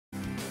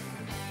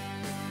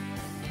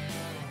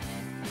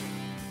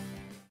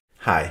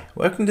Hi,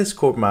 welcome to this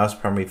Corbettmaths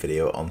primary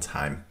video on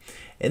time.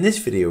 In this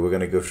video we're going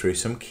to go through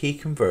some key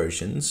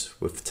conversions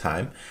with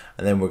time,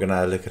 and then we're going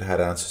to look at how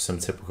to answer some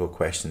typical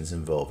questions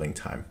involving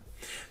time.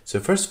 So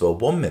first of all,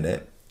 1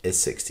 minute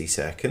is 60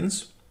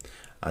 seconds,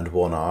 and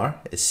 1 hour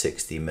is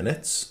 60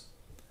 minutes,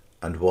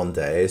 and 1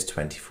 day is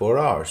 24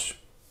 hours.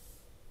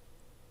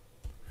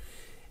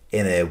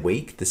 In a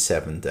week, the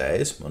 7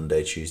 days,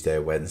 Monday, Tuesday,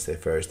 Wednesday,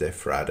 Thursday,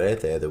 Friday,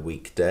 they're the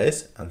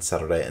weekdays, and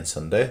Saturday and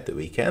Sunday, the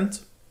weekend.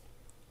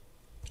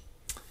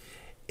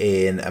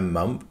 In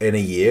a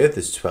year,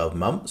 there's 12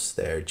 months.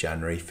 They're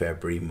January,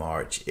 February,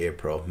 March,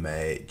 April,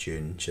 May,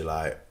 June,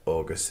 July,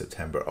 August,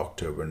 September,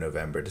 October,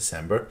 November,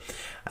 December.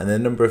 And the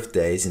number of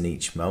days in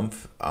each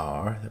month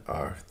are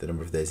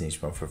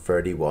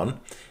 31.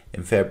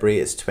 In February,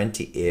 it's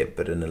 28,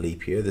 but in a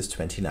leap year, there's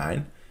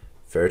 29,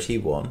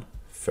 31,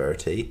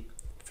 30,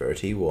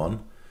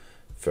 31,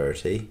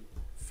 30,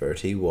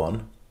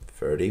 31,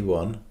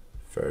 31,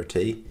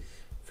 30,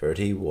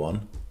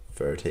 31,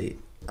 30,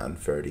 and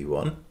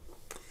 31.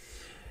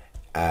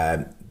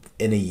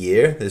 In a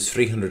year, there's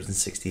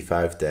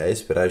 365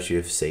 days, but as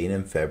you've seen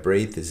in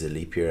February, there's a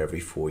leap year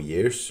every 4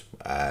 years,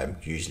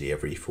 usually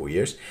every 4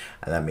 years,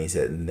 and that means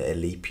that in a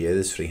leap year,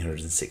 there's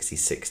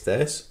 366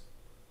 days.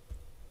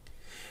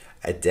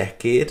 A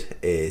decade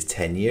is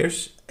 10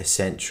 years, a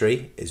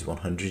century is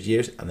 100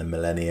 years, and a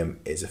millennium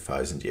is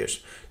 1,000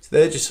 years. So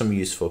they're just some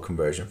useful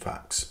conversion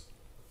facts.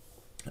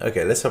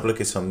 Okay, let's have a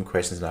look at some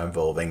questions now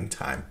involving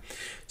time.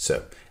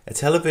 So, a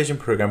television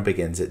program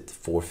begins at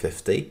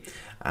 4:50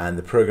 and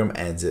the program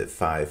ends at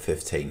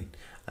 5:15.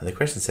 And the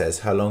question says,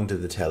 how long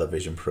did the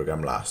television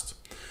program last?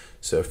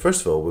 So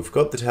first of all, we've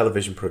got the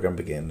television program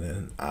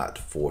beginning at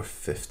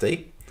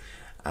 4:50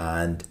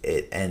 and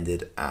it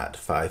ended at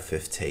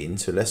 5:15.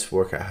 So let's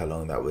work out how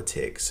long that would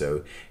take.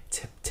 So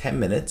 10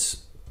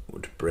 minutes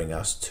would bring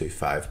us to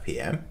 5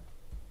 p.m.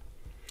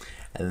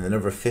 and then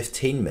another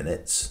 15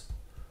 minutes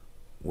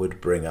would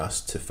bring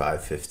us to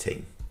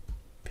 5:15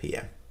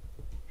 p.m.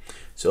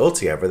 So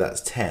altogether,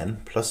 that's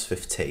 10 plus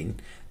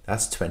 15,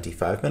 that's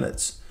 25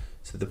 minutes.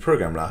 So the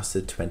program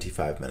lasted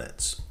 25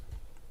 minutes.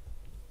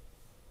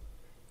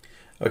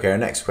 Okay, our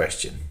next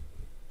question.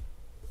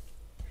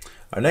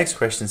 Our next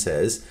question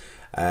says,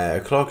 a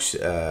clock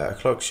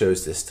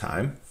shows this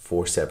time,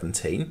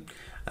 4:17,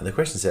 and the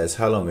question says,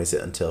 how long is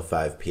it until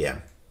 5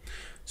 p.m?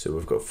 So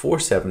we've got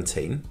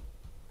 4:17.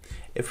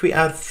 If we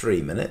add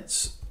 3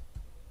 minutes,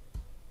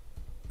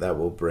 that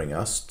will bring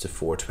us to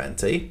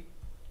 4:20.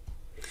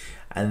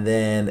 And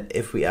then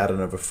if we add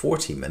another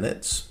 40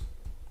 minutes,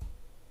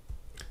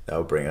 that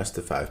will bring us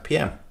to 5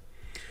 p.m.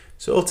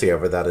 So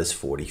altogether, that is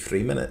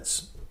 43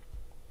 minutes.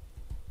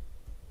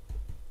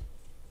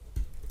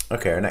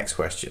 Okay, our next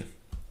question.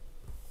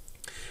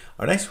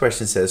 Our next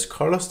question says,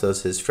 Carlos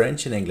does his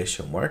French and English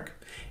homework.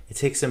 It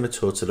takes him a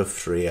total of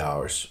 3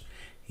 hours.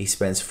 He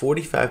spends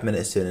 45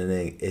 minutes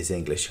doing his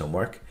English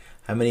homework.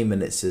 How many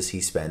minutes does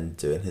he spend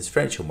doing his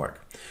French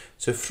homework?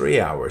 So 3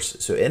 hours.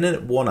 So in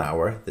 1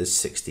 hour, there's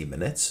 60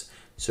 minutes.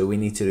 So we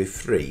need to do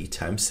 3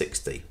 times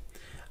 60.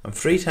 And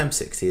 3 times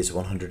 60 is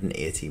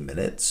 180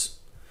 minutes.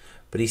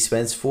 But he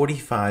spends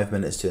 45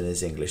 minutes doing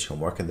his English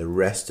homework and the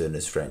rest doing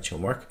his French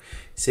homework.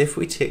 So if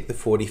we take the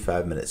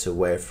 45 minutes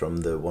away from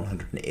the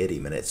 180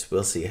 minutes,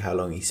 we'll see how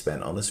long he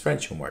spent on his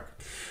French homework.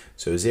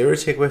 So 0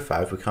 take away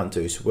 5 we can't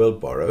do, so we'll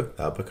borrow.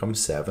 That'll become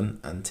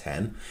 7 and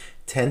 10.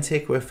 10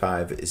 take away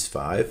 5 is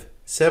 5.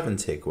 7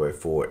 take away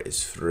 4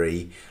 is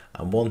 3.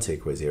 And 1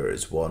 take away 0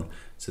 is 1.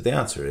 So the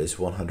answer is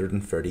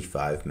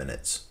 135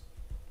 minutes.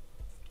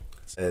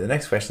 So the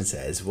next question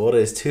says, what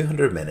is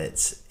 200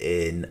 minutes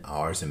in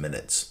hours and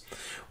minutes?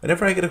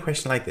 Whenever I get a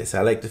question like this,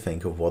 I like to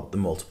think of what the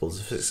multiples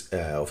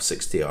of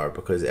 60 are,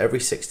 because every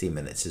 60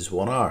 minutes is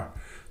 1 hour.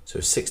 So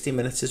 60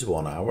 minutes is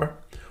 1 hour,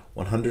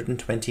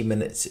 120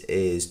 minutes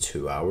is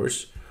 2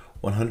 hours,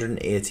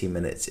 180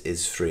 minutes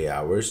is 3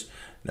 hours.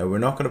 Now we're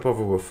not going to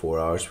bother with 4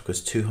 hours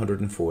because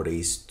 240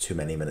 is too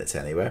many minutes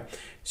anyway.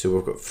 So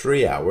we've got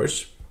 3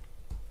 hours.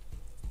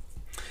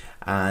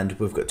 And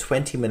we've got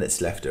 20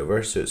 minutes left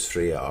over, so it's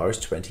 3 hours,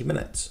 20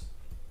 minutes.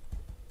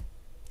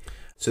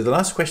 So the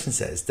last question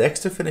says,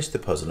 Dexter finished the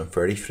puzzle in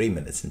 33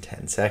 minutes and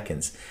 10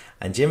 seconds,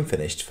 and Jim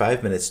finished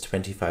 5 minutes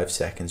 25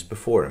 seconds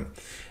before him.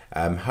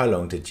 How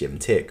long did Jim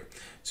take?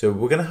 So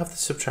we're going to have to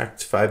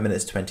subtract 5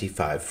 minutes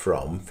 25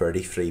 from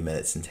 33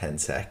 minutes and 10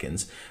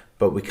 seconds,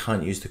 but we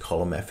can't use the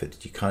column method.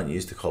 You can't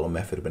use the column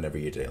method whenever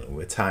you're dealing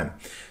with time.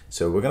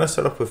 So we're going to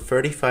start off with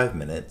 33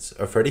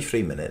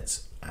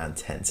 minutes and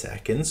 10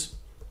 seconds.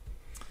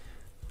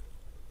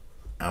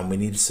 And we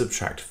need to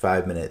subtract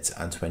 5 minutes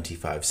and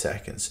 25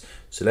 seconds.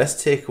 So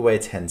let's take away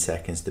 10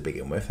 seconds to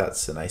begin with.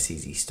 That's a nice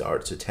easy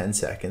start. So 10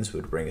 seconds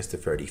would bring us to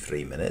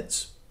 33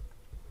 minutes.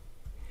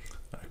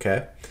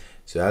 Okay,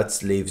 so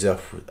that leaves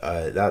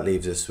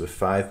us with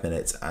 5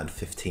 minutes and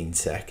 15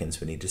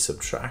 seconds we need to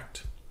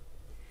subtract.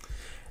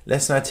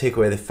 Let's now take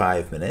away the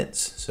 5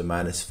 minutes, so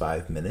minus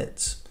 5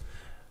 minutes.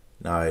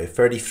 Now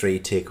 33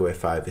 take away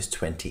 5 is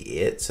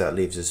 28, so that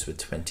leaves us with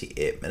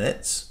 28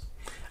 minutes.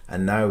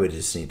 And now we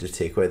just need to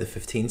take away the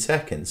 15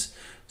 seconds.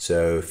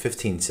 So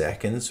 15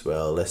 seconds,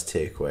 well, let's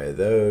take away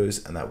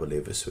those, and that will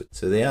leave us with.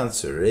 So the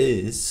answer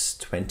is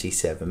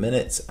 27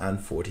 minutes and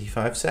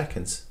 45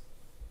 seconds.